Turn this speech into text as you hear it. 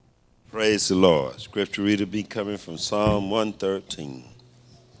Praise the Lord. Scripture reader be coming from Psalm 113.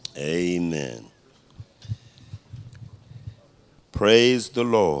 Amen. Praise the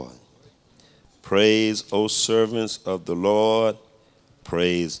Lord. Praise, O servants of the Lord.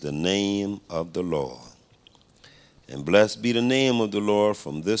 Praise the name of the Lord. And blessed be the name of the Lord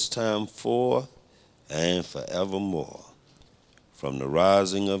from this time forth and forevermore. From the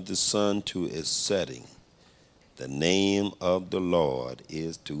rising of the sun to its setting, the name of the Lord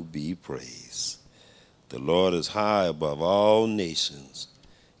is to be praised. The Lord is high above all nations,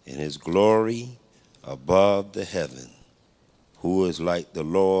 and his glory above the heaven. Who is like the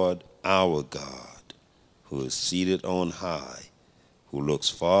Lord our God, who is seated on high, who looks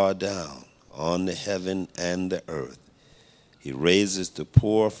far down on the heaven and the earth. He raises the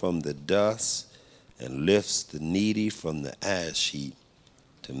poor from the dust and lifts the needy from the ash heap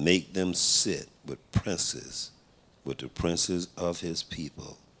to make them sit with the princes of his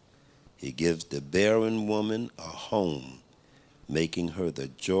people. He gives the barren woman a home, making her the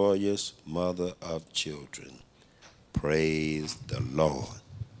joyous mother of children. Praise the Lord.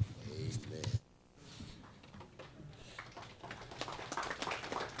 Amen.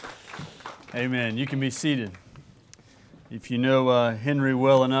 Amen. You can be seated. If you know Henry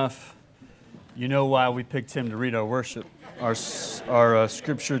well enough, you know why we picked him to read our worship, our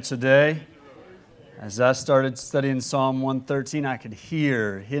scripture today. As I started studying Psalm 113, I could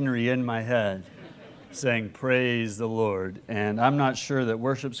hear Henry in my head saying, "Praise the Lord." And I'm not sure that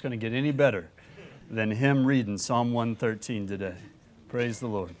worship's going to get any better than him reading Psalm 113 today. Praise the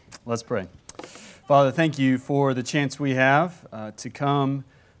Lord. Let's pray. Father, thank you for the chance we have to come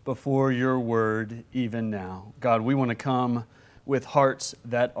before your word even now. God, we want to come with hearts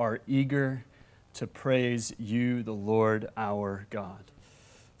that are eager to praise you, the Lord our God.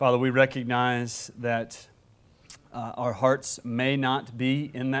 Father, we recognize that our hearts may not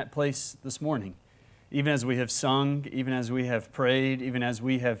be in that place this morning. Even as we have sung, even as we have prayed, even as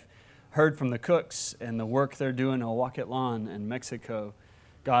we have heard from the cooks and the work they're doing in Huacatlan and Mexico,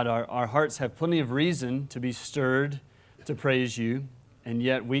 God, our hearts have plenty of reason to be stirred to praise you, and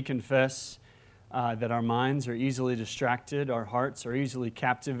yet we confess that our minds are easily distracted, our hearts are easily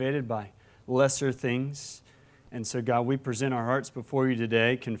captivated by lesser things. And so, God, we present our hearts before you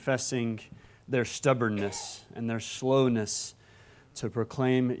today, confessing their stubbornness and their slowness to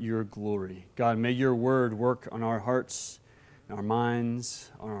proclaim your glory. God, may your word work on our hearts, our minds,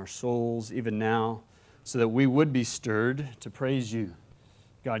 on our souls, even now, so that we would be stirred to praise you.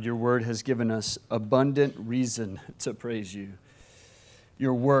 God, your word has given us abundant reason to praise you.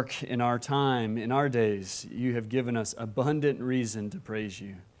 Your work in our time, in our days, you have given us abundant reason to praise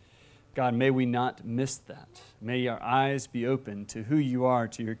you. God, may we not miss that. May our eyes be open to who you are,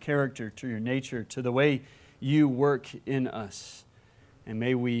 to your character, to your nature, to the way you work in us. And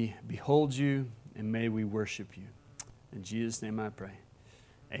may we behold you, and may we worship you. In Jesus' name I pray.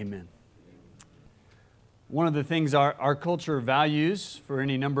 Amen. One of the things our culture values, for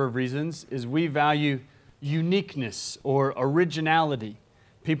any number of reasons, is we value uniqueness or originality.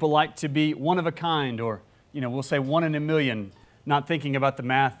 People like to be one of a kind, or we'll say one in a million, not thinking about the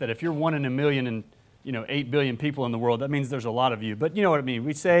math that if you're one in a million and 8 billion people in the world, that means there's a lot of you. But you know what I mean.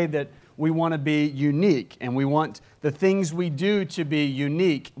 We say that we want to be unique, and we want the things we do to be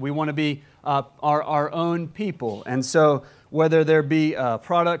unique. We want to be our own people. And so whether there be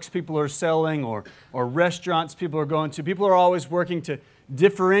products people are selling or restaurants people are going to, people are always working to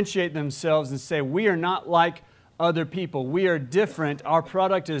differentiate themselves and say, we are not like other people. We are different. Our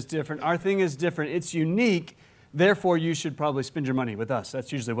product is different. Our thing is different. It's unique. Therefore, you should probably spend your money with us.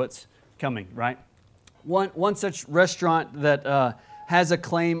 That's usually what's coming, right? One such restaurant that has a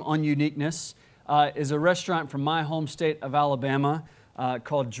claim on uniqueness is a restaurant from my home state of Alabama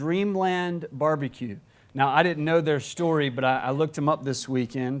called Dreamland Barbecue. Now, I didn't know their story, but I looked them up this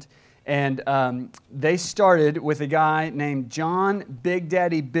weekend. And they started with a guy named John Big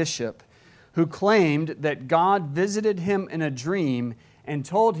Daddy Bishop, who claimed that God visited him in a dream and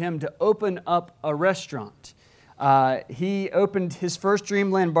told him to open up a restaurant. He opened his first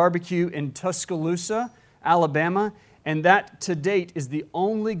Dreamland Barbecue in Tuscaloosa, Alabama, and that to date is the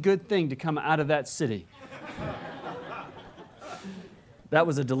only good thing to come out of that city. That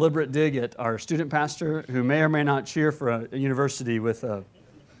was a deliberate dig at our student pastor, who may or may not cheer for a university with a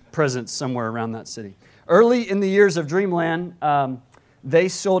presence somewhere around that city. Early in the years of Dreamland, they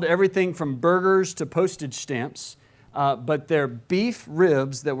sold everything from burgers to postage stamps, but their beef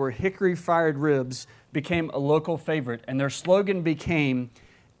ribs that were hickory-fired ribs became a local favorite, and their slogan became,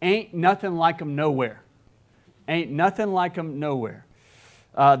 "Ain't nothing like 'em nowhere." Ain't nothing like 'em nowhere.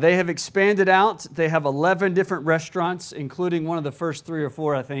 They have expanded out. They have 11 different restaurants, including one of the first 3 or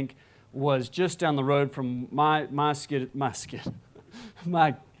 4, I think, was just down the road from my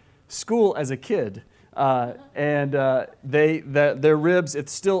school as a kid. Their ribs,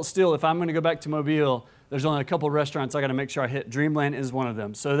 it's still, if I'm going to go back to Mobile, there's only a couple of restaurants I got to make sure I hit. Dreamland is one of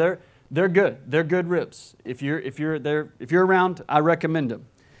them. So they're good. They're good ribs. If you're around, I recommend them.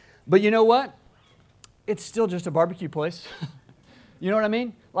 But you know what? It's still just a barbecue place. You know what I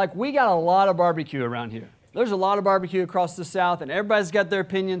mean? Like, we got a lot of barbecue around here. There's a lot of barbecue across the South, and everybody's got their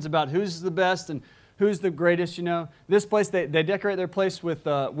opinions about who's the best and who's the greatest, you know. This place, they decorate their place with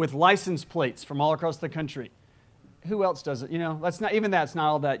license plates from all across the country. Who else does it? You know, that's not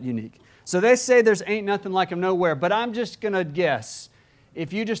all that unique. So they say there's ain't nothing like them nowhere, but I'm just going to guess,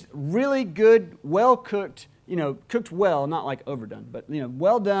 if you just really good, well-cooked, you know, cooked well, not like overdone, but, you know,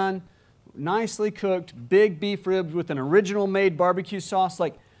 well done, nicely cooked, big beef ribs with an original made barbecue sauce,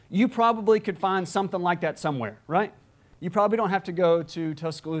 like, you probably could find something like that somewhere, right? You probably don't have to go to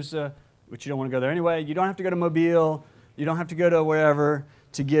Tuscaloosa, which you don't want to go there anyway. You don't have to go to Mobile. You don't have to go to wherever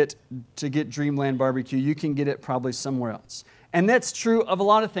to get Dreamland barbecue. You can get it probably somewhere else. And that's true of a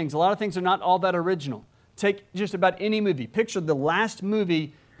lot of things. A lot of things are not all that original. Take just about any movie. Picture the last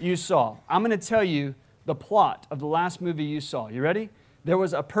movie you saw. I'm going to tell you the plot of the last movie you saw. You ready? There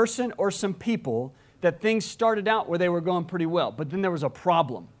was a person or some people that things started out where they were going pretty well, but then there was a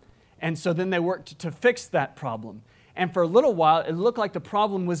problem. And so then they worked to fix that problem. And for a little while, it looked like the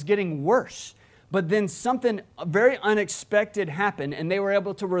problem was getting worse. But then something very unexpected happened, and they were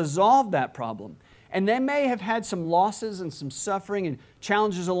able to resolve that problem. And they may have had some losses and some suffering and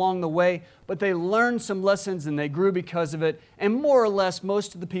challenges along the way, but they learned some lessons and they grew because of it. And more or less,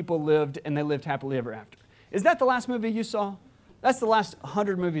 most of the people lived, and they lived happily ever after. Is that the last movie you saw? That's the last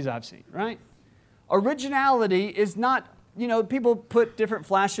 100 movies I've seen, right? Originality is not, you know, people put different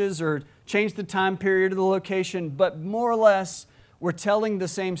flashes or change the time period or the location, but more or less, we're telling the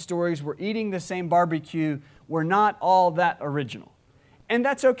same stories, we're eating the same barbecue, we're not all that original. And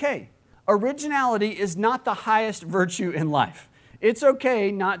that's okay. Originality is not the highest virtue in life. It's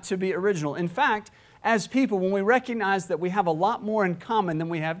okay not to be original. In fact, as people, when we recognize that we have a lot more in common than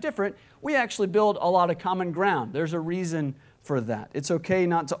we have different, we actually build a lot of common ground. There's a reason for that. It's okay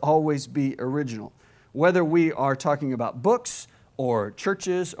not to always be original. Whether we are talking about books or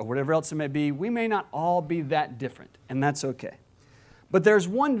churches or whatever else it may be, we may not all be that different, and that's okay. But there's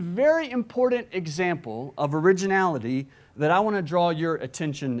one very important example of originality that I want to draw your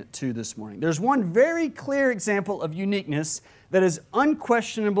attention to this morning. There's one very clear example of uniqueness that is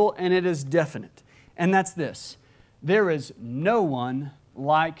unquestionable and it is definite, and that's this. There is no one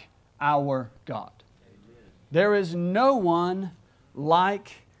like our God. There is no one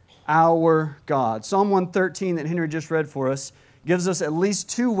like our God. Psalm 113 that Henry just read for us gives us at least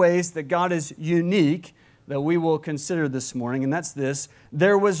two ways that God is unique that we will consider this morning, and that's this.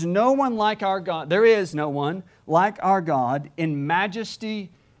 There was no one like our God. There is no one like our God in majesty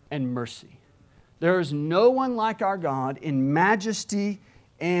and mercy. There is no one like our God in majesty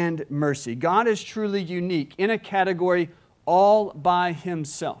and mercy. God is truly unique in a category all by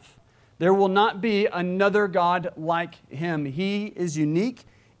Himself. There will not be another God like Him. He is unique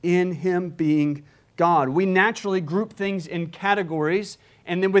in Him being God. We naturally group things in categories,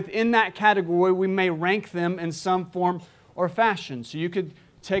 and then within that category, we may rank them in some form or fashion. So you could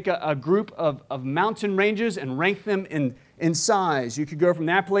take a group of mountain ranges and rank them in size. You could go from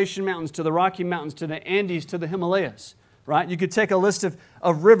the Appalachian Mountains to the Rocky Mountains to the Andes to the Himalayas, right? You could take a list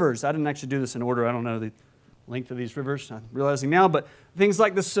of rivers. I didn't actually do this in order. I don't know the length of these rivers, I'm realizing now, but things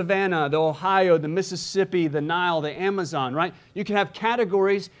like the Savannah, the Ohio, the Mississippi, the Nile, the Amazon, right? You can have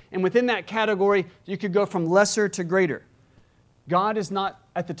categories, and within that category, you could go from lesser to greater. God is not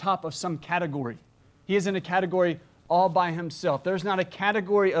at the top of some category. He is in a category all by Himself. There's not a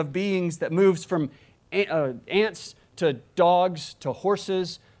category of beings that moves from ants to dogs to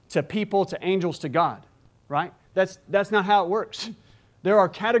horses to people to angels to God, right? That's not how it works. There are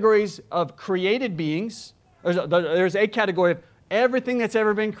categories of created beings. There's a category of everything that's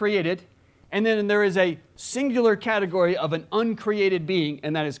ever been created, and then there is a singular category of an uncreated being,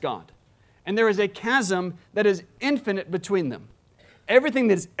 and that is God. And there is a chasm that is infinite between them. Everything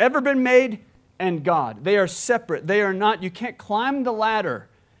that's ever been made and God. They are separate. They are not, you can't climb the ladder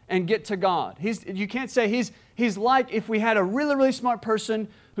and get to God. You can't say he's like if we had a really, really smart person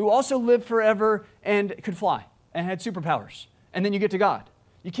who also lived forever and could fly and had superpowers. And then you get to God.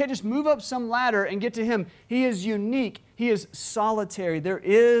 You can't just move up some ladder and get to Him. He is unique. He is solitary. There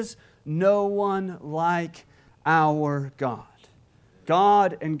is no one like our God.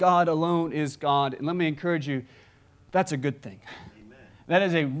 God and God alone is God. And let me encourage you, that's a good thing. Amen. That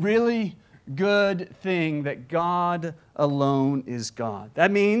is a really good thing that God alone is God.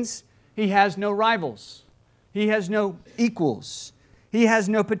 That means He has no rivals. He has no equals. He has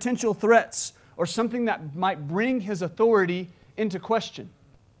no potential threats or something that might bring His authority into question.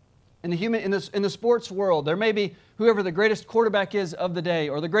 In the sports world, there may be whoever the greatest quarterback is of the day,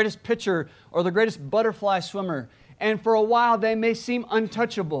 or the greatest pitcher, or the greatest butterfly swimmer. And for a while, they may seem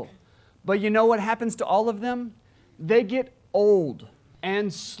untouchable. But you know what happens to all of them? They get old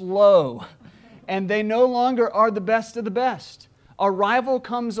and slow, and they no longer are the best of the best. A rival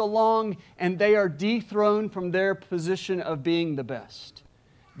comes along, and they are dethroned from their position of being the best.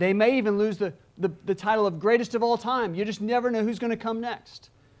 They may even lose the title of greatest of all time. You just never know who's going to come next.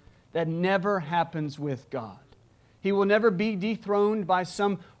 That never happens with God. He will never be dethroned by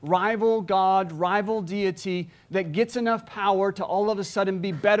some rival God, rival deity that gets enough power to all of a sudden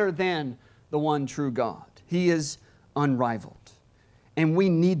be better than the one true God. He is unrivaled. And we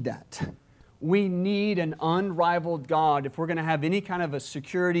need that. We need an unrivaled God if we're going to have any kind of a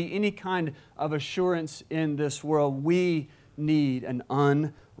security, any kind of assurance in this world. We need an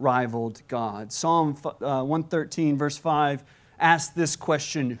unrivaled God. Psalm 113, verse 5, asks this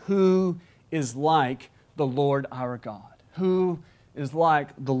question: who is like the Lord our God? Who is like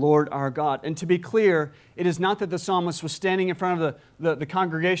the Lord our God? And to be clear, it is not that the psalmist was standing in front of the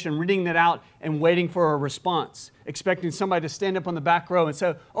congregation, reading that out and waiting for a response, expecting somebody to stand up on the back row and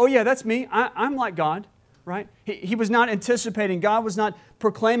say, oh yeah, that's me, I'm like God, right? He was not anticipating, God was not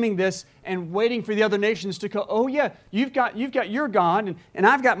proclaiming this and waiting for the other nations to go, oh yeah, you've got your God, and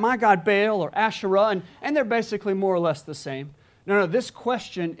I've got my God Baal or Asherah, and they're basically more or less the same. No, this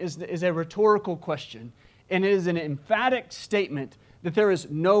question is a rhetorical question, and it is an emphatic statement that there is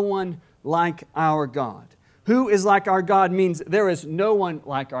no one like our God. Who is like our God means there is no one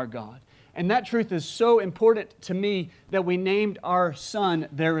like our God. And that truth is so important to me that we named our son,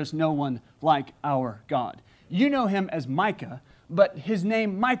 There Is No One Like Our God. You know him as Micah, but his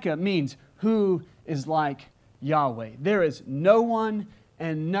name Micah means who is like Yahweh. There is no one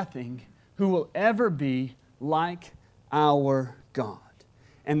and nothing who will ever be like our God.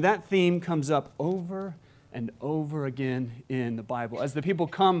 And that theme comes up over and over again in the Bible. As the people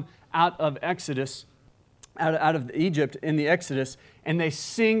come out of Exodus, out of Egypt in the Exodus, and they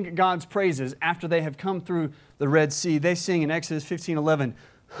sing God's praises after they have come through the Red Sea, they sing in Exodus 15:11,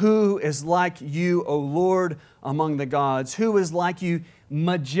 who is like you, O Lord, among the gods? Who is like you,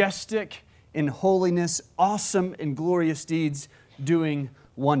 majestic in holiness, awesome in glorious deeds, doing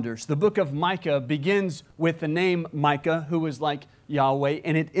wonders? The book of Micah begins with the name Micah, who is like Yahweh,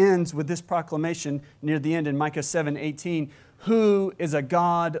 and it ends with this proclamation near the end in Micah 7:18, who is a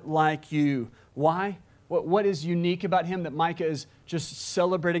God like you? Why? What is unique about him that Micah is just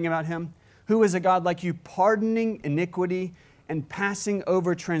celebrating about him? Who is a God like you, pardoning iniquity and passing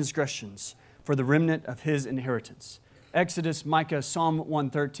over transgressions for the remnant of his inheritance? Exodus, Micah, Psalm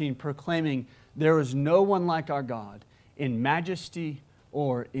 113, proclaiming there is no one like our God in majesty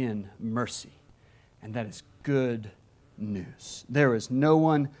or in mercy. And that is good news. There is no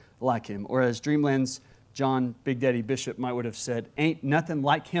one like him. Or as Dreamland's John Big Daddy Bishop might would have said, ain't nothing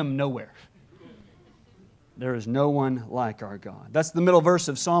like him nowhere. There is no one like our God. That's the middle verse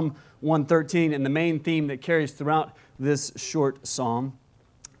of Psalm 113 and the main theme that carries throughout this short psalm.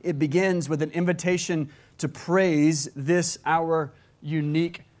 It begins with an invitation to praise this our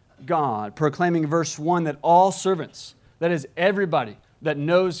unique God, proclaiming verse 1 that all servants, that is everybody that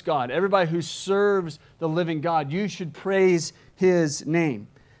knows God, everybody who serves the living God, you should praise His name.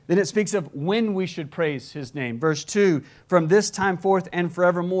 Then it speaks of when we should praise His name. Verse 2, from this time forth and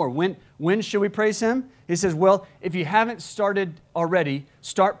forevermore. When should we praise Him? He says, well, if you haven't started already,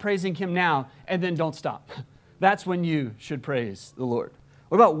 start praising Him now and then don't stop. That's when you should praise the Lord.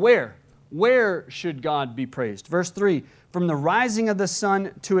 What about where? Where should God be praised? Verse 3, from the rising of the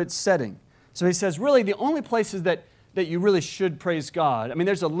sun to its setting. So he says, really, the only places that you really should praise God, I mean,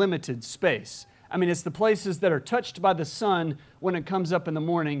 there's a limited space. I mean, it's the places that are touched by the sun when it comes up in the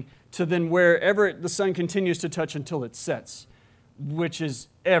morning to then wherever the sun continues to touch until it sets, which is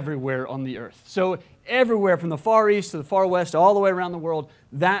everywhere on the earth. So everywhere from the far east to the far west, all the way around the world,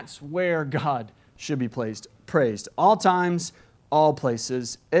 that's where God should be praised. All times, all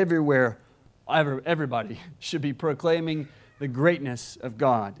places, everywhere, everybody should be proclaiming the greatness of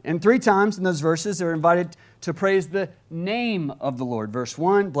God. And 3 times in those verses, they're invited to praise the name of the Lord. Verse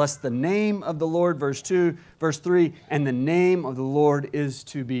 1, bless the name of the Lord. Verse 2, verse 3, and the name of the Lord is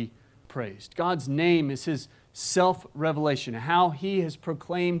to be praised. God's name is His self-revelation, how He has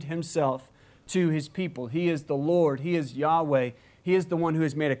proclaimed Himself to His people. He is the Lord. He is Yahweh. He is the one who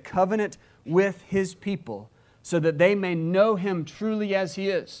has made a covenant with His people so that they may know Him truly as He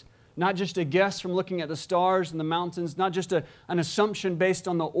is, not just a guess from looking at the stars and the mountains, not just an assumption based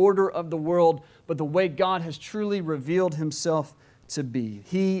on the order of the world, but the way God has truly revealed Himself to be.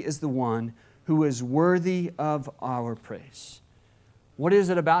 He is the one who is worthy of our praise. What is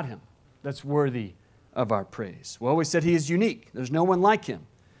it about Him that's worthy of our praise? Well, we said He is unique. There's no one like Him.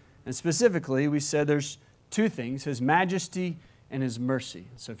 And specifically, we said there's two things, His majesty and His mercy.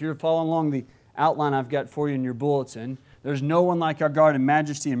 So if you're following along the outline I've got for you in your bulletin, there's no one like our God in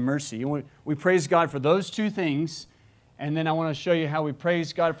majesty and mercy. And we praise God for those two things, and then I want to show you how we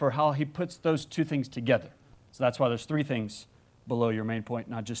praise God for how He puts those two things together. So that's why there's three things below your main point,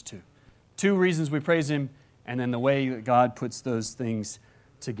 not just two. Two reasons we praise Him, and then the way that God puts those things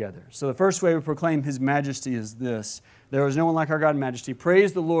together. So the first way we proclaim His majesty is this: there is no one like our God in majesty.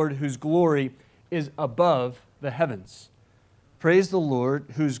 Praise the Lord whose glory is above the heavens. Praise the Lord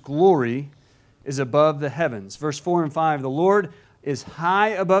whose glory is above the heavens. Verse 4 and 5, the Lord is high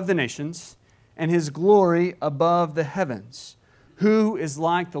above the nations, and His glory above the heavens. Who is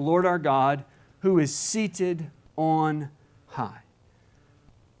like the Lord our God, who is seated on high?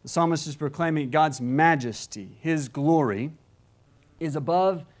 The psalmist is proclaiming God's majesty, His glory, is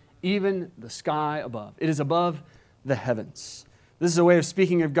above even the sky above. It is above the heavens. This is a way of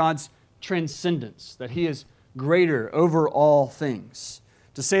speaking of God's transcendence, that He is greater over all things.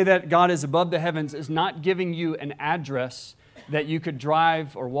 To say that God is above the heavens is not giving you an address that you could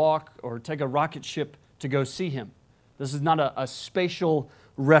drive or walk or take a rocket ship to go see Him. This is not a spatial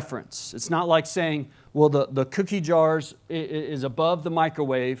reference. It's not like saying, well, the cookie jars is above the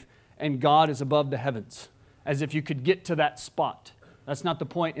microwave and God is above the heavens, as if you could get to that spot. That's not the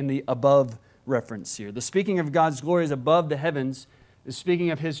point in the above reference here. The speaking of God's glory is above the heavens is speaking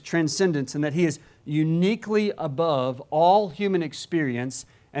of His transcendence and that He is uniquely above all human experience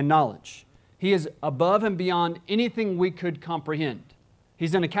and knowledge. He is above and beyond anything we could comprehend.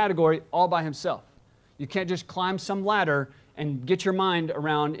 He's in a category all by Himself. You can't just climb some ladder and get your mind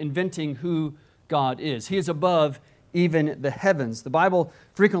around inventing who God is. He is above even the heavens. The Bible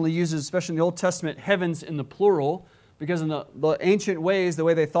frequently uses, especially in the Old Testament, heavens in the plural, because in the ancient ways, the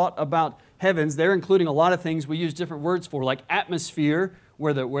way they thought about heavens, they're including a lot of things we use different words for, like atmosphere,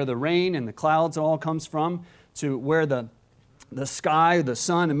 where the rain and the clouds all comes from, to where the sky, the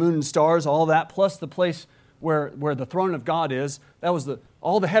sun and moon and stars, all that, plus the place where the throne of God is. That was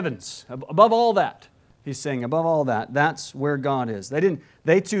all the heavens. Above all that, He's saying, above all that, that's where God is.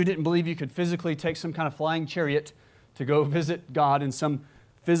 They too didn't believe you could physically take some kind of flying chariot to go visit God in some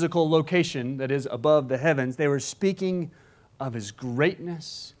physical location that is above the heavens. They were speaking of His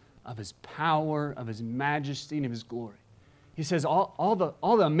greatness, of His power, of His majesty, and of His glory. He says all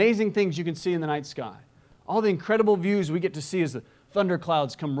the amazing things you can see in the night sky, all the incredible views we get to see as the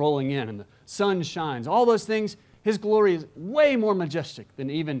thunderclouds come rolling in and the sun shines, all those things, His glory is way more majestic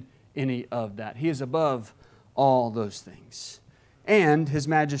than even any of that. He is above all those things. And His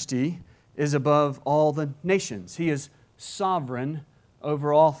majesty is above all the nations. He is sovereign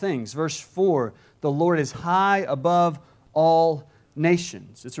over all things. Verse 4, the Lord is high above all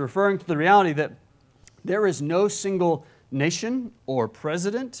nations. It's referring to the reality that there is no single nation or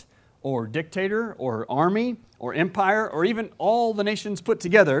president or dictator or army or empire or even all the nations put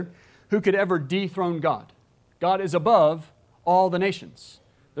together who could ever dethrone God. God is above all the nations.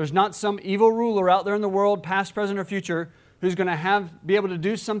 There's not some evil ruler out there in the world, past, present, or future, who's going to be able to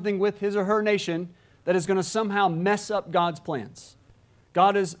do something with his or her nation that is going to somehow mess up God's plans.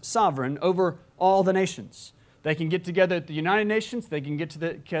 God is sovereign over all the nations. They can get together at the United Nations. They can get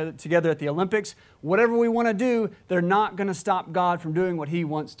together at the Olympics. Whatever we want to do, they're not going to stop God from doing what He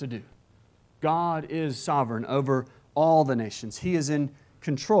wants to do. God is sovereign over all the nations. He is in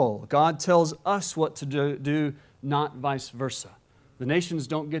control. God tells us what to do, not vice versa. The nations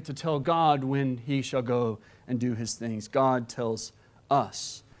don't get to tell God when He shall go and do His things. God tells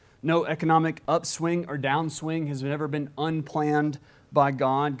us. No economic upswing or downswing has ever been unplanned by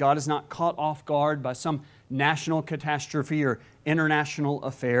God. God is not caught off guard by some national catastrophe or international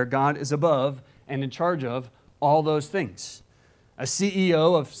affair. God is above and in charge of all those things. A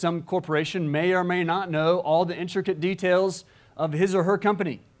CEO of some corporation may or may not know all the intricate details of his or her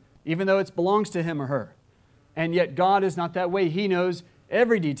company, even though it belongs to him or her. And yet God is not that way. He knows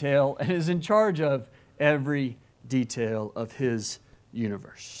every detail and is in charge of every detail of His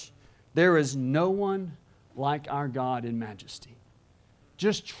universe. There is no one like our God in majesty.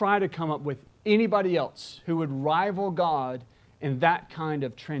 Just try to come up with anybody else who would rival God in that kind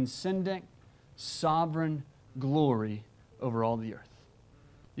of transcendent, sovereign glory over all the earth.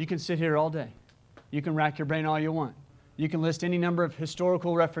 You can sit here all day. You can rack your brain all you want. You can list any number of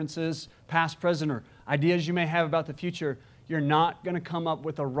historical references, past, present, or ideas you may have about the future. you're not going to come up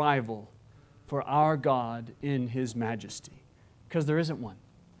with a rival for our God in His majesty, because there isn't one.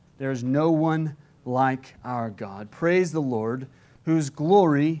 There is no one like our God. Praise the Lord, whose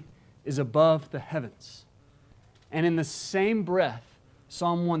glory is above the heavens. And in the same breath,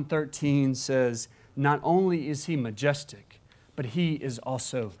 Psalm 113 says, not only is He majestic, but He is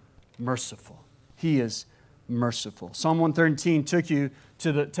also merciful. He is merciful. Psalm 113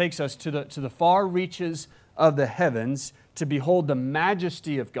 takes us to the far reaches of the heavens to behold the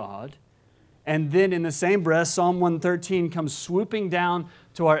majesty of God. And then in the same breath, Psalm 113 comes swooping down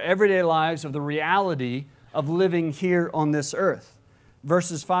to our everyday lives of the reality of living here on this earth.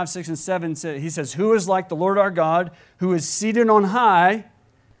 Verses 5, 6, and 7, he says, who is like the Lord our God, who is seated on high,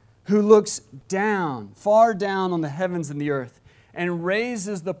 who looks down, far down on the heavens and the earth, and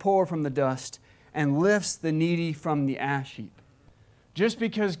raises the poor from the dust, and lifts the needy from the ash heap. Just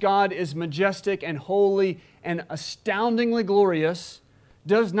because God is majestic and holy and astoundingly glorious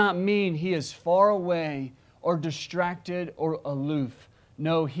does not mean He is far away or distracted or aloof.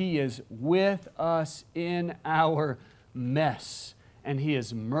 No, He is with us in our mess, and He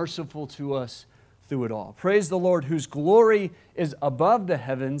is merciful to us through it all. Praise the Lord, whose glory is above the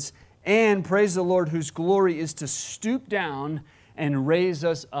heavens, and praise the Lord, whose glory is to stoop down and raise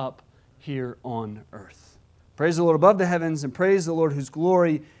us up here on earth. Praise the Lord above the heavens, and praise the Lord, whose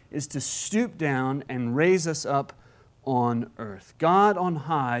glory is to stoop down and raise us up on earth. God on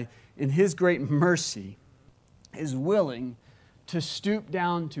high, in His great mercy, is willing to stoop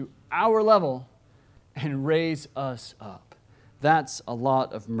down to our level and raise us up. That's a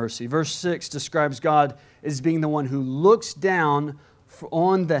lot of mercy. Verse 6 describes God as being the one who looks down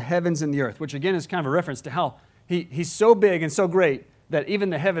on the heavens and the earth, which again is kind of a reference to how He's so big and so great that even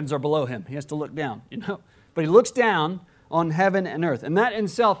the heavens are below Him. He has to look down, But He looks down on heaven and earth. And that in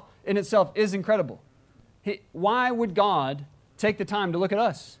itself is incredible. Why would God take the time to look at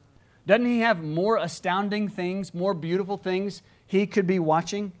us? Doesn't He have more astounding things, more beautiful things He could be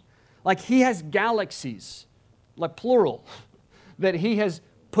watching? Like He has galaxies, like plural, that He has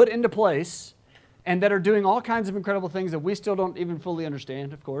put into place and that are doing all kinds of incredible things that we still don't even fully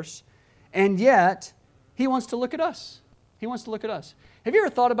understand, of course. And yet, He wants to look at us. He wants to look at us. Have you ever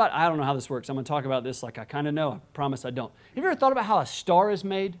thought about, I don't know how this works. I'm going to talk about this like I kind of know. I promise I don't. Have you ever thought about how a star is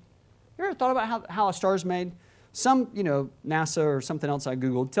made? You ever thought about how a star is made? Some, NASA or something else I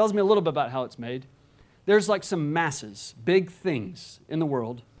Googled tells me a little bit about how it's made. There's like some masses, big things in the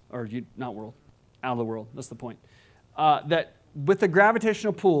world, out of the world, that's the point, that with the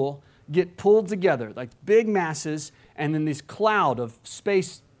gravitational pull get pulled together, like big masses, and then this cloud of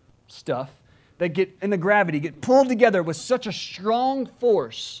space stuff that get, in the gravity, get pulled together with such a strong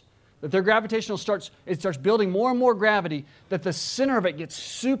force that their gravitational starts building more and more gravity, that the center of it gets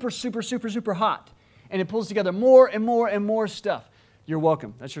super, super, super, super hot. And it pulls together more and more and more stuff. You're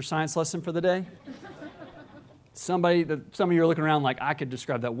welcome. That's your science lesson for the day. Some of you are looking around like, I could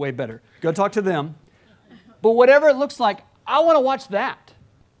describe that way better. Go talk to them. But whatever it looks like, I want to watch that.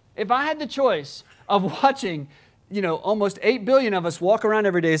 If I had the choice of watching, almost 8 billion of us walk around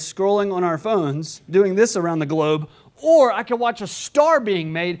every day scrolling on our phones, doing this around the globe, or I could watch a star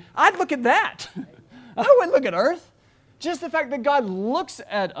being made, I'd look at that. I wouldn't look at Earth. Just the fact that God looks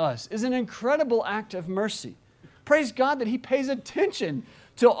at us is an incredible act of mercy. Praise God that He pays attention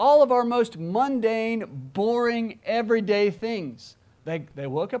to all of our most mundane, boring, everyday things. They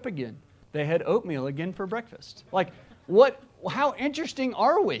woke up again. They had oatmeal again for breakfast. How interesting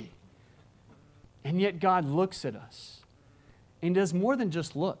are we? And yet God looks at us and does more than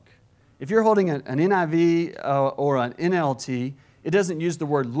just look. If you're holding an NIV or an NLT, it doesn't use the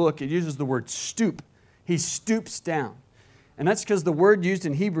word look, it uses the word stoop. He stoops down. And that's because the word used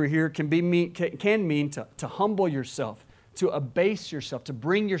in Hebrew here can mean to humble yourself, to abase yourself, to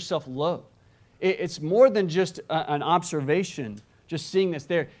bring yourself low. It's more than just an observation, just seeing this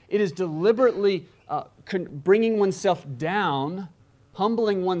there. It is deliberately bringing oneself down,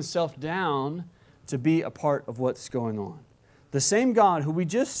 humbling oneself down to be a part of what's going on. The same God who we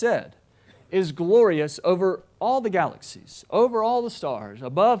just said is glorious over all the galaxies, over all the stars,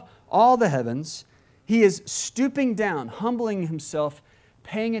 above all the heavens. He is stooping down, humbling Himself,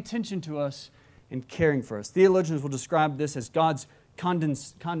 paying attention to us, and caring for us. Theologians will describe this as God's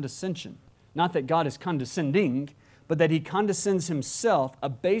condescension. Not that God is condescending, but that He condescends Himself,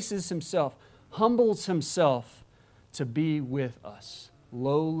 abases Himself, humbles Himself to be with us.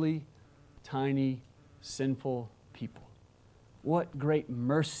 Lowly, tiny, sinful people. What great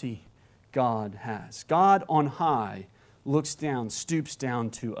mercy God has. God on high looks down, stoops down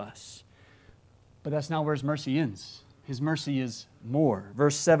to us. But that's not where His mercy ends. His mercy is more.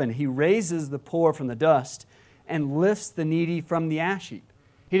 Verse 7, He raises the poor from the dust and lifts the needy from the ash heap.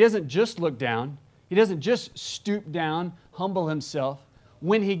 He doesn't just look down. He doesn't just stoop down, humble himself.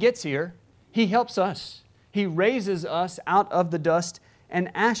 When he gets here, he helps us. He raises us out of the dust and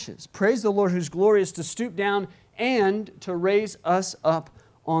ashes. Praise the Lord, whose glory is to stoop down and to raise us up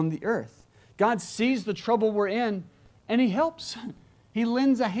on the earth. God sees the trouble we're in, and He helps. He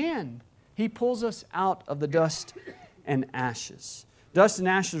lends a hand. He pulls us out of the dust and ashes. Dust and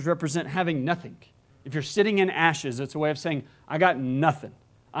ashes represent having nothing. If you're sitting in ashes, it's a way of saying, I got nothing.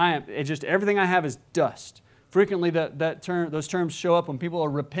 Everything I have is dust. Frequently, those terms show up when people are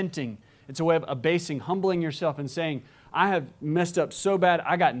repenting. It's a way of abasing, humbling yourself and saying, I have messed up so bad,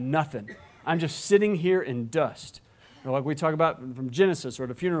 I got nothing. I'm just sitting here in dust. Or like we talk about from Genesis or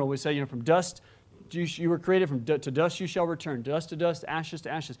at a funeral, we say, from dust, you were created, to dust you shall return. Dust to dust, ashes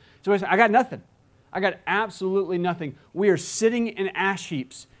to ashes. So I got nothing. I got absolutely nothing. We are sitting in ash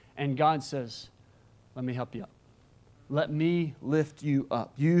heaps, and God says, let me help you up. Let me lift you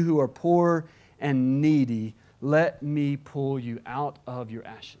up. You who are poor and needy, let me pull you out of your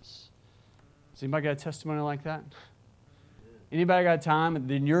ashes. Has anybody got a testimony like that? Anybody got a time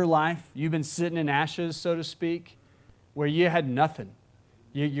in your life you've been sitting in ashes, so to speak, where you had nothing?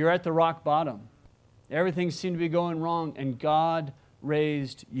 You're at the rock bottom. Everything seemed to be going wrong, and God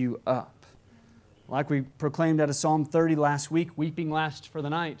raised you up. Like we proclaimed out of Psalm 30 last week, weeping lasts for the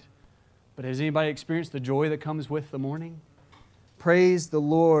night. But has anybody experienced the joy that comes with the morning? Praise the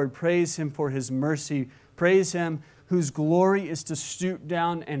Lord. Praise Him for His mercy. Praise Him whose glory is to stoop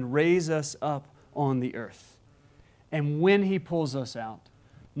down and raise us up on the earth. And when He pulls us out,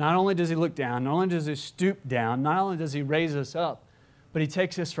 not only does He look down, not only does He stoop down, not only does He raise us up, but He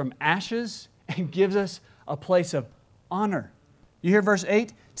takes us from ashes and gives us a place of honor. You hear verse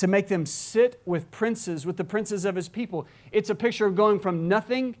 8? To make them sit with the princes of His people. It's a picture of going from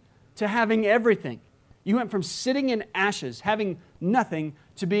nothing to having everything. You went from sitting in ashes, having nothing,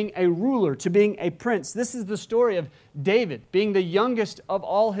 to being a ruler, to being a prince. This is the story of David, being the youngest of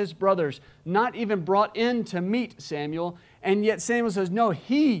all his brothers, not even brought in to meet Samuel, and yet Samuel says, no,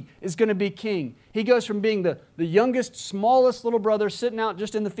 he is going to be king. He goes from being the youngest, smallest little brother sitting out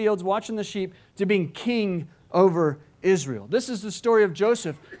just in the fields watching the sheep to being king over Israel. This is the story of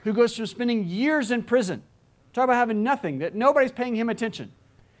Joseph, who goes from spending years in prison. Talk about having nothing, that nobody's paying him attention.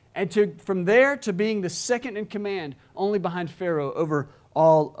 And from there to being the second in command, only behind Pharaoh, over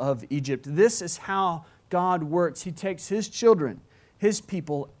all of Egypt. This is how God works. He takes His children, His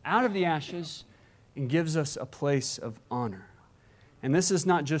people, out of the ashes and gives us a place of honor. And this is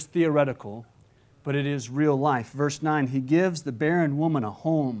not just theoretical, but it is real life. Verse 9, He gives the barren woman a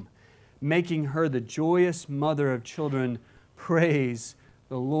home, making her the joyous mother of children. Praise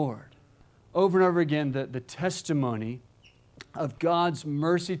the Lord. Over and over again, the testimony of God's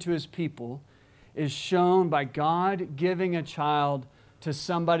mercy to His people is shown by God giving a child to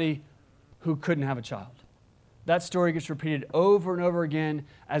somebody who couldn't have a child. That story gets repeated over and over again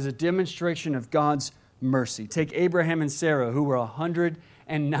as a demonstration of God's mercy. Take Abraham and Sarah, who were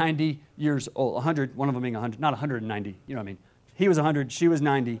 190 years old. 100, one of them being 100, not 190, you know what I mean. He was 100, she was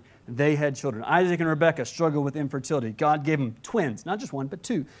 90. They had children. Isaac and Rebekah struggled with infertility. God gave them twins, not just one, but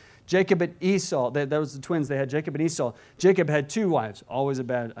two. Jacob and Esau, that was the twins they had, Jacob and Esau. Jacob had two wives, always a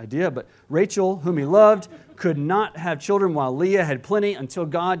bad idea, but Rachel, whom he loved, could not have children while Leah had plenty until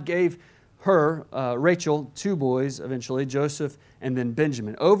God gave her, Rachel, two boys eventually, Joseph and then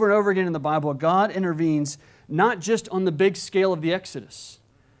Benjamin. Over and over again in the Bible, God intervenes not just on the big scale of the Exodus,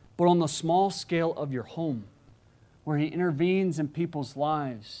 but on the small scale of your home, where He intervenes in people's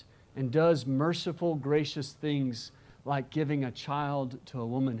lives and does merciful, gracious things like giving a child to a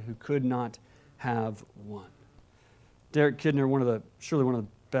woman who could not have one. Derek Kidner, surely one of the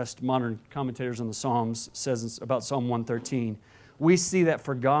best modern commentators on the Psalms, says about Psalm 113, we see that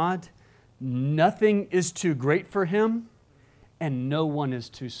for God, nothing is too great for Him and no one is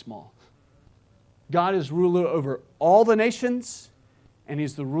too small. God is ruler over all the nations and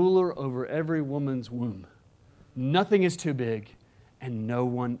He's the ruler over every woman's womb. Nothing is too big and no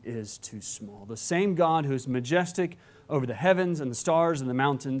one is too small. The same God who is majestic over the heavens and the stars and the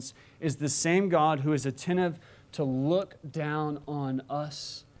mountains is the same God who is attentive to look down on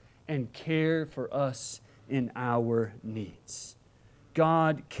us and care for us in our needs.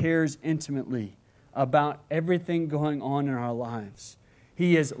 God cares intimately about everything going on in our lives.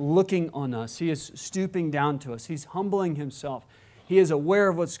 He is looking on us. He is stooping down to us. He's humbling Himself. He is aware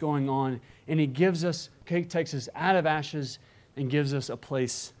of what's going on, and He takes us out of ashes and gives us a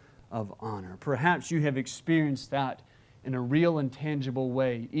place of honor. Perhaps you have experienced that in a real and tangible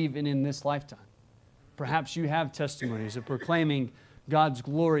way, even in this lifetime. Perhaps you have testimonies of proclaiming God's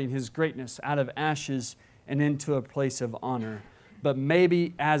glory and His greatness out of ashes and into a place of honor. But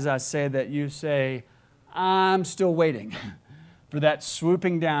maybe as I say that, you say, I'm still waiting for that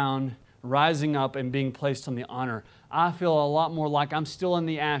swooping down, rising up, and being placed on the honor. I feel a lot more like I'm still in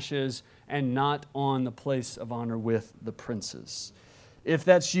the ashes and not on the place of honor with the princes. If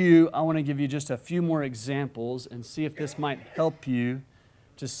that's you, I want to give you just a few more examples and see if this might help you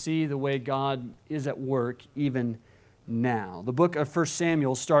to see the way God is at work even now. The book of 1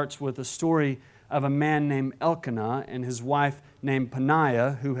 Samuel starts with a story of a man named Elkanah and his wife named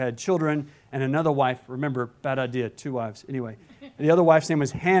Peninnah, who had children, and another wife. Remember, bad idea, 2 wives. Anyway, the other wife's name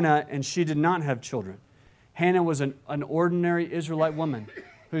was Hannah, and she did not have children. Hannah was an ordinary Israelite woman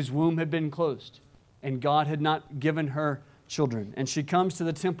whose womb had been closed, and God had not given her children. And she comes to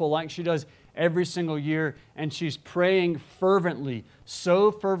the temple like she does every single year, and she's praying fervently, so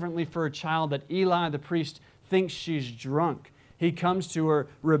fervently for a child that Eli the priest thinks she's drunk. He comes to her,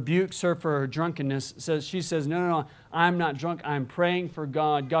 rebukes her for her drunkenness. She says, no, I'm not drunk. I'm praying for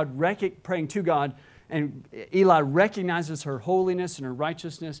God. Praying to God. And Eli recognizes her holiness and her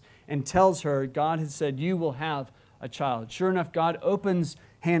righteousness and tells her, God has said, you will have a child. Sure enough, God opens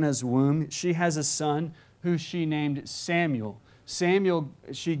Hannah's womb. She has a son who she named Samuel. Samuel,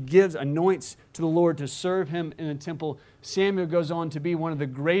 she anoints to the Lord to serve him in the temple. Samuel goes on to be one of the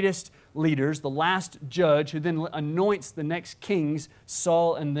greatest leaders, the last judge, who then anoints the next kings,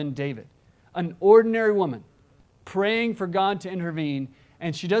 Saul and then David. An ordinary woman praying for God to intervene,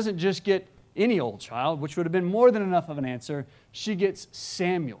 and she doesn't just get any old child, which would have been more than enough of an answer. She gets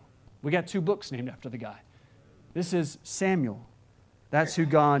Samuel. We got 2 books named after the guy. This is Samuel. That's who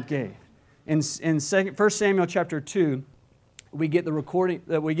God gave. In 1 Samuel chapter 2, we get recorded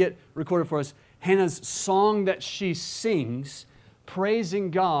for us Hannah's song that she sings,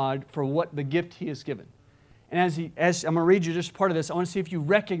 praising God for what the gift He has given. And as I'm going to read you just part of this, I want to see if you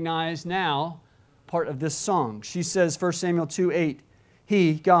recognize now part of this song. She says, 1 Samuel 2:8,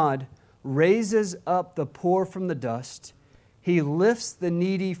 He, God, raises up the poor from the dust. He lifts the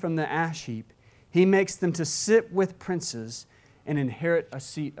needy from the ash heap. He makes them to sit with princes and inherit a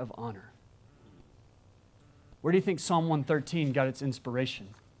seat of honor. Where do you think Psalm 113 got its inspiration?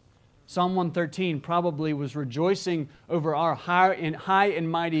 Psalm 113 probably was rejoicing over our high and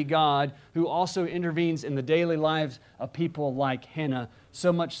mighty God, who also intervenes in the daily lives of people like Hannah,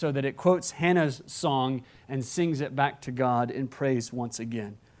 so much so that it quotes Hannah's song and sings it back to God in praise once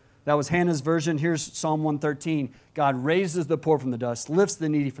again. That was Hannah's version. Here's Psalm 113. God raises the poor from the dust, lifts the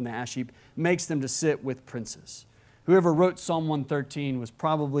needy from the ash heap, makes them to sit with princes. Whoever wrote Psalm 113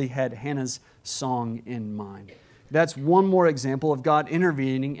 probably had Hannah's song in mind. That's one more example of God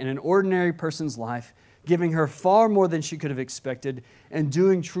intervening in an ordinary person's life, giving her far more than she could have expected, and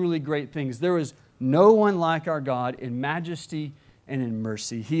doing truly great things. There is no one like our God in majesty and in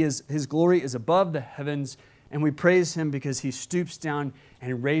mercy. His glory is above the heavens, and we praise Him because He stoops down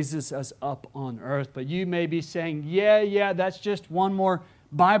and raises us up on earth. But you may be saying, yeah, that's just one more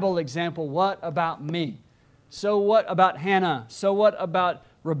Bible example. What about me? So what about Hannah? So what about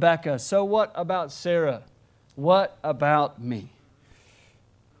Rebecca? So what about Sarah? What about me?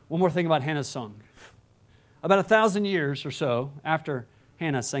 One more thing about Hannah's song. About 1,000 years or so after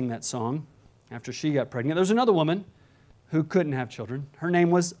Hannah sang that song, after she got pregnant, there was another woman who couldn't have children. Her name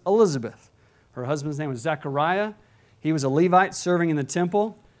was Elizabeth. Her husband's name was Zechariah. He was a Levite serving in the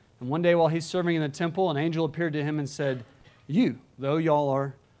temple. And one day while he's serving in the temple, an angel appeared to him and said, you, though y'all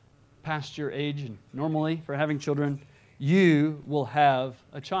are past your age and normally for having children, you will have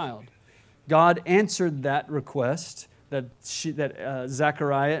a child. God answered that request that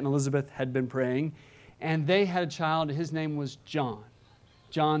Zechariah and Elizabeth had been praying, and they had a child. His name was John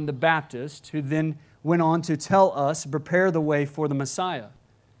the Baptist, who then went on to tell us, prepare the way for the Messiah.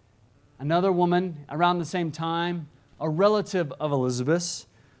 Another woman around the same time, a relative of Elizabeth's,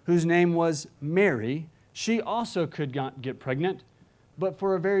 whose name was Mary, she also could not get pregnant, but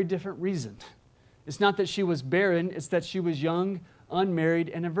for a very different reason. It's not that she was barren, it's that she was young, unmarried,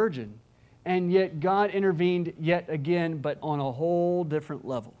 and a virgin. And yet God intervened yet again, but on a whole different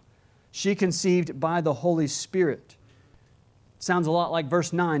level. She conceived by the Holy Spirit. Sounds a lot like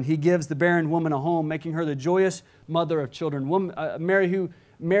verse 9. He gives the barren woman a home, making her the joyous mother of children.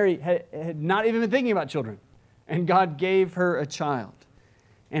 Mary had not even been thinking about children, and God gave her a child.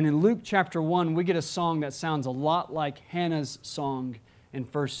 And in Luke chapter 1, we get a song that sounds a lot like Hannah's song in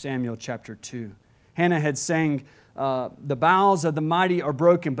 1 Samuel chapter 2. Hannah had sang, the bowels of the mighty are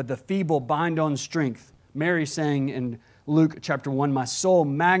broken, but the feeble bind on strength. Mary sang in Luke chapter 1, my soul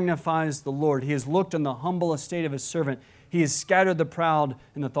magnifies the Lord. He has looked on the humble estate of His servant. He has scattered the proud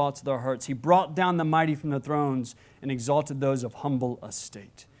in the thoughts of their hearts. He brought down the mighty from the thrones and exalted those of humble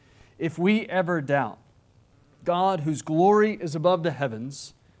estate. If we ever doubt God whose glory is above the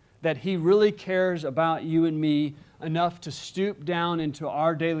heavens, that He really cares about you and me enough to stoop down into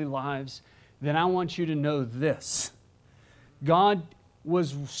our daily lives, then I want you to know this. God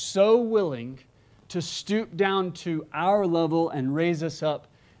was so willing to stoop down to our level and raise us up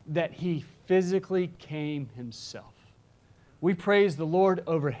that He physically came Himself. We praise the Lord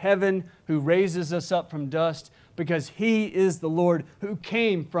over heaven who raises us up from dust because He is the Lord who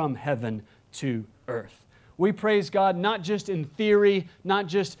came from heaven to earth. We praise God not just in theory, not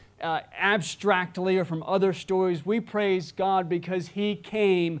just abstractly or from other stories. We praise God because He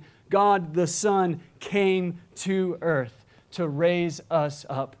came, God the Son came to earth to raise us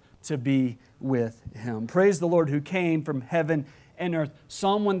up to be with Him. Praise the Lord who came from heaven and earth.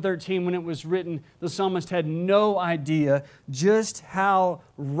 Psalm 113, when it was written, the psalmist had no idea just how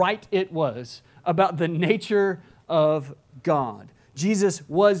right it was about the nature of God. Jesus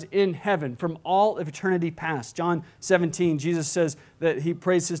was in heaven from all of eternity past. John 17, Jesus says that He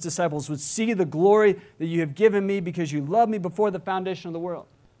prays His disciples would see the glory that you have given me because you loved me before the foundation of the world.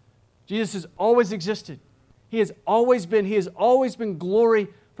 Jesus has always existed. He has always been glory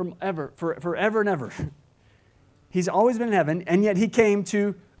from forever and ever. He's always been in heaven, and yet He came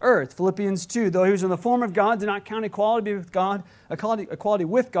to earth. Philippians 2, though He was in the form of God, did not count equality with God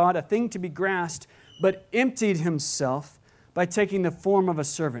a thing to be grasped, but emptied Himself by taking the form of a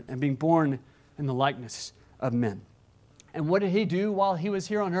servant and being born in the likeness of men. And what did He do while He was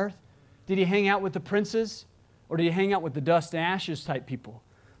here on earth? Did He hang out with the princes, or did He hang out with the dust and ashes type people?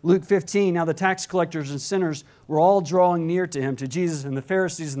 Luke 15, now the tax collectors and sinners were all drawing near to Him, to Jesus, and the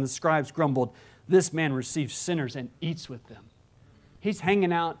Pharisees and the scribes grumbled, "This man receives sinners and eats with them." He's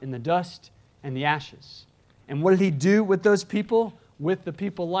hanging out in the dust and the ashes. And what did He do with those people? With the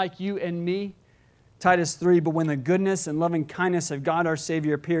people like you and me? Titus 3, but when the goodness and loving kindness of God our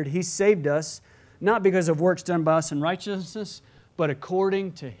Savior appeared, He saved us, not because of works done by us in righteousness, but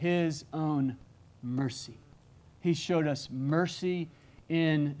according to His own mercy. He showed us mercy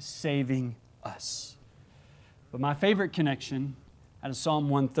in saving us. But my favorite connection out of Psalm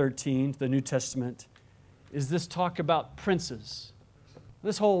 113, the New Testament, is this talk about princes.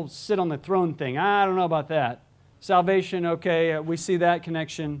 This whole sit on the throne thing, I don't know about that. Salvation, okay, we see that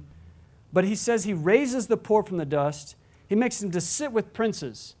connection. But He says He raises the poor from the dust. He makes them to sit with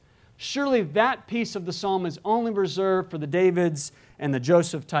princes. Surely that piece of the psalm is only reserved for the Davids and the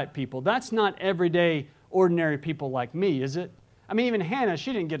Joseph type people. That's not everyday, ordinary people like me, is it? I mean, even Hannah,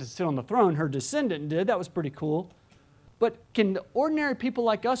 she didn't get to sit on the throne. Her descendant did. That was pretty cool. But can the ordinary people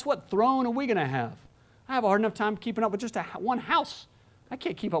like us, what throne are we going to have? I have a hard enough time keeping up with just one house. I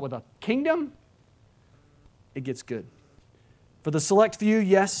can't keep up with a kingdom. It gets good. For the select few,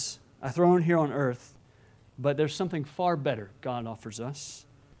 yes, a throne here on earth, but there's something far better God offers us.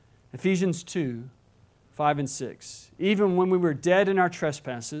 Ephesians 2, 5 and 6. Even when we were dead in our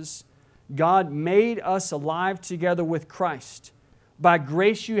trespasses, God made us alive together with Christ. By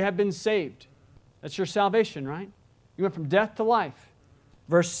grace you have been saved. That's your salvation, right? You went from death to life.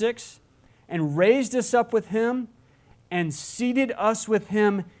 Verse 6, and raised us up with Him and seated us with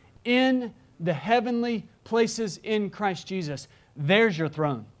Him in the heavenly places in Christ Jesus. There's your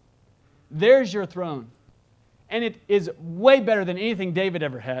throne. There's your throne. And it is way better than anything David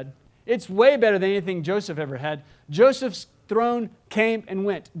ever had. It's way better than anything Joseph ever had. Joseph's throne came and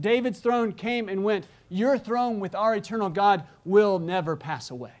went. David's throne came and went. Your throne with our eternal God will never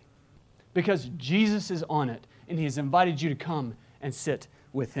pass away because Jesus is on it and He has invited you to come and sit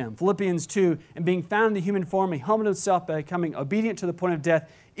with Him. Philippians 2, and being found in the human form, He humbled Himself by becoming obedient to the point of death,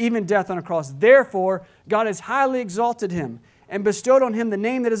 even death on a cross. Therefore, God has highly exalted Him and bestowed on Him the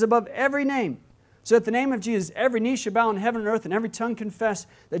name that is above every name, so that the name of Jesus, every knee shall bow in heaven and earth, and every tongue confess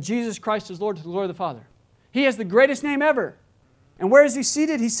that Jesus Christ is Lord to the glory of the Father. He has the greatest name ever. And where is He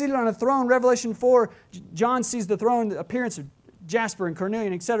seated? He's seated on a throne. Revelation 4, John sees the throne, the appearance of Jasper and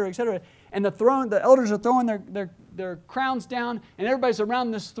Cornelian, etc., etc. And the throne, the elders are throwing their crowns down, and everybody's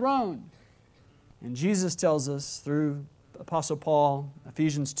around this throne. And Jesus tells us through Apostle Paul,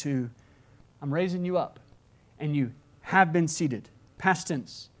 Ephesians 2, I'm raising you up, and you have been seated. Past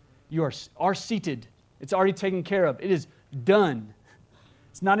tense. You are seated. It's already taken care of. It is done.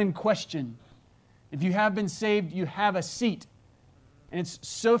 It's not in question. If you have been saved, you have a seat. And it's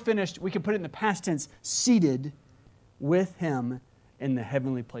so finished, we can put it in the past tense, seated with Him in the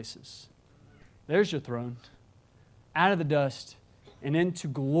heavenly places. There's your throne. Out of the dust and into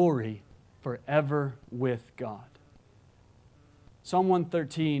glory forever with God. Psalm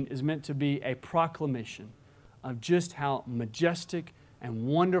 113 is meant to be a proclamation of just how majestic and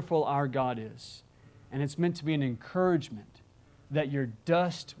wonderful our God is. And it's meant to be an encouragement that your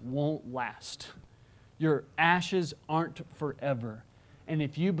dust won't last. Your ashes aren't forever. And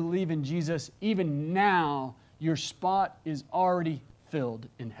if you believe in Jesus, even now, your spot is already filled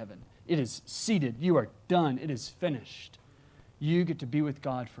in heaven. It is seated. You are done. It is finished. You get to be with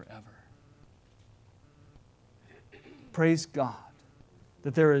God forever. Praise God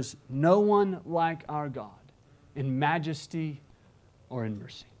that there is no one like our God in majesty or in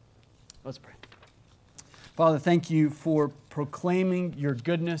mercy. Let's pray. Father, thank you for proclaiming your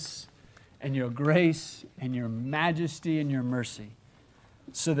goodness and your grace and your majesty and your mercy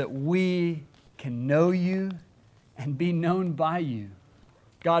so that we can know you and be known by you.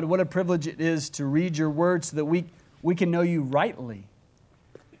 God, what a privilege it is to read your word so that we can know you rightly.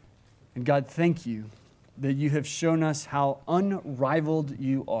 And God, thank you that you have shown us how unrivaled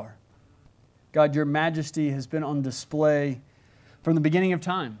you are. God, your majesty has been on display from the beginning of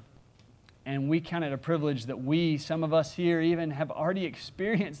time. And we count it a privilege that we, some of us here even, have already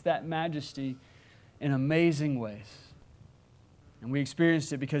experienced that majesty in amazing ways. And we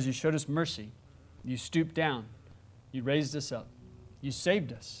experienced it because you showed us mercy. You stooped down. You raised us up. You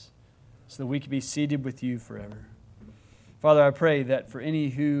saved us so that we could be seated with you forever. Father, I pray that for any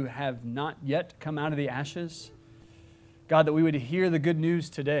who have not yet come out of the ashes, God, that we would hear the good news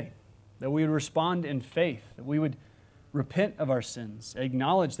today, that we would respond in faith, that we would repent of our sins,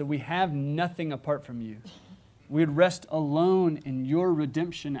 acknowledge that we have nothing apart from you. We would rest alone in your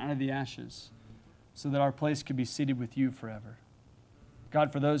redemption out of the ashes so that our place could be seated with you forever.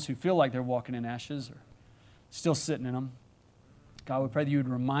 God, for those who feel like they're walking in ashes or still sitting in them, God, we pray that you would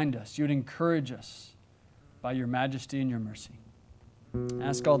remind us, you would encourage us by your majesty and your mercy. I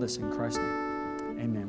ask all this in Christ's name. Amen.